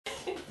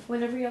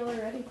Whenever y'all are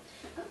ready.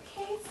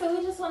 Okay, so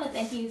we just want to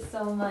thank you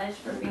so much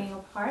for being a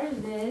part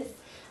of this.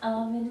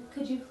 And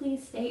could you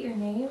please state your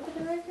name for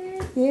the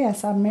record?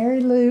 Yes, I'm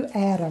Mary Lou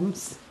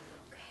Adams,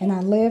 and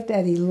I lived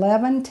at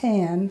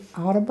 1110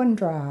 Audubon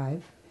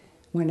Drive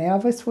when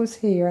Elvis was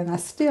here, and I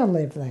still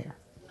live there.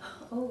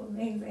 Oh,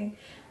 amazing.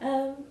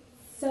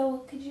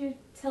 So could you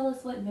tell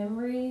us what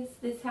memories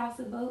this house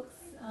evokes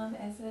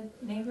as a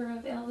neighbor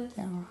of Elvis?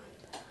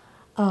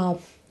 All right.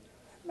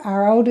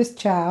 Our oldest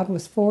child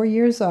was 4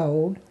 years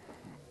old,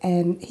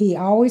 and he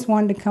always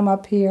wanted to come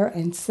up here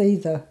and see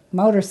the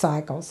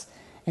motorcycles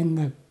and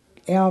the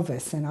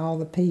Elvis and all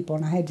the people,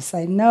 and I had to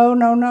say, no,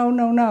 no, no,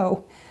 no,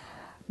 no.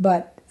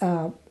 But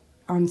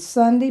on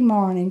Sunday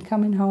morning,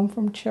 coming home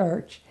from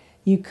church,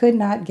 you could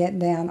not get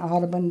down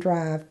Audubon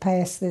Drive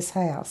past this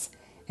house,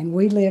 and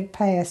we lived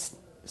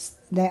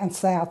down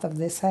south of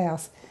this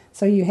house,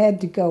 so you had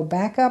to go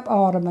back up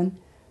Audubon,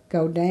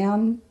 go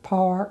down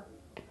Park,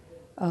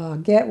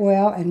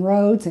 Getwell and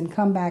Rhodes, and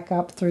come back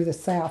up through the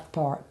south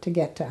part to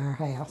get to our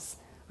house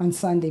on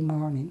Sunday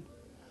morning.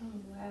 Oh,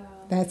 wow.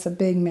 That's a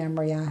big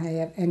memory I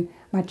have. And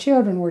my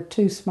children were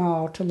too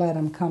small to let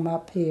them come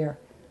up here,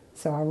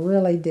 so I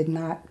really did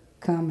not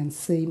come and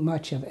see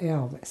much of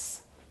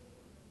Elvis.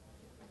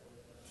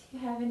 Do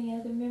you have any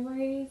other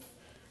memories?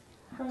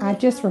 I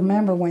just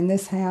remember when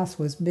this house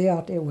was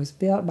built, it was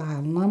built by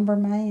a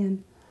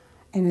lumberman,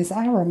 and as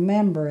I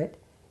remember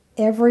it,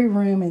 every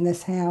room in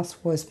this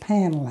house was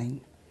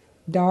paneling,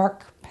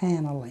 dark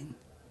paneling.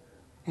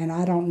 And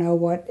I don't know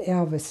what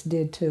Elvis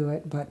did to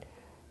it, but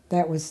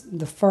that was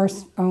the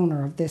first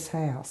owner of this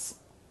house.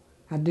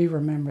 I do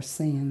remember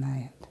seeing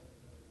that.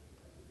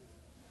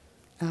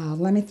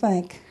 Let me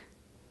think.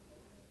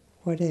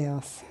 What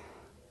else?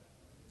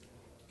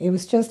 It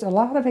was just a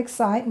lot of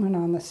excitement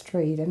on the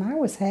street, and I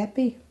was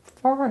happy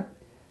for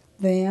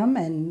them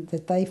and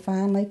that they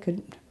finally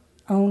could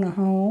own a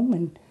home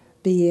and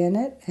be in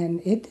it, and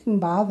it didn't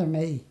bother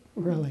me,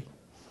 really.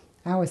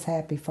 I was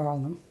happy for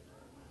them.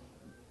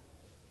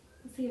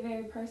 Was he a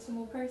very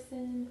personal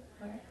person?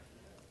 Or?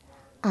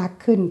 I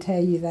couldn't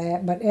tell you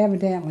that, but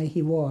evidently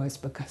he was,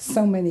 because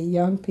so many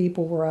young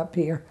people were up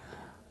here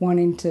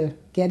wanting to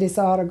get his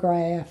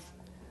autograph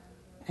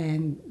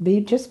and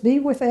just be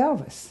with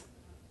Elvis.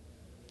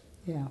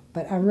 Yeah,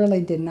 but I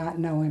really did not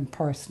know him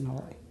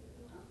personally.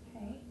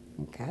 Okay.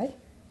 Okay.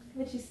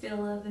 But you still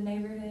love the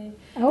neighborhood?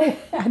 Oh,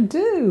 I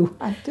do.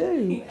 I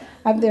do.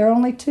 Yeah. There are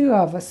only two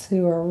of us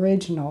who are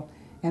original,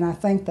 and I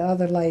think the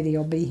other lady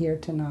will be here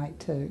tonight,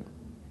 too.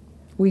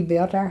 We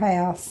built our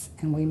house,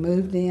 and we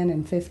moved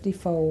in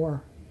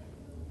 54.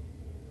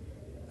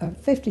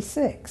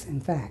 56,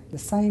 in fact. The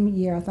same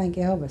year I think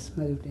Elvis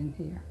moved in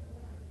here.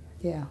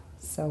 Yeah,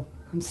 so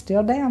I'm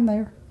still down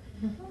there.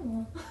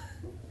 Oh.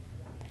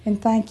 And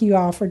thank you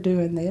all for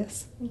doing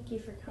this. Thank you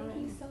for coming.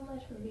 Thank you so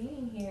much for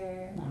being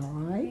here. All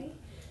right.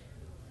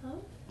 Okay.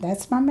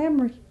 That's my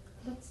memory.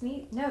 That's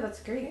neat. No,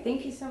 that's great.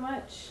 Thank you so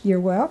much. You're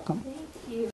welcome. Thank you.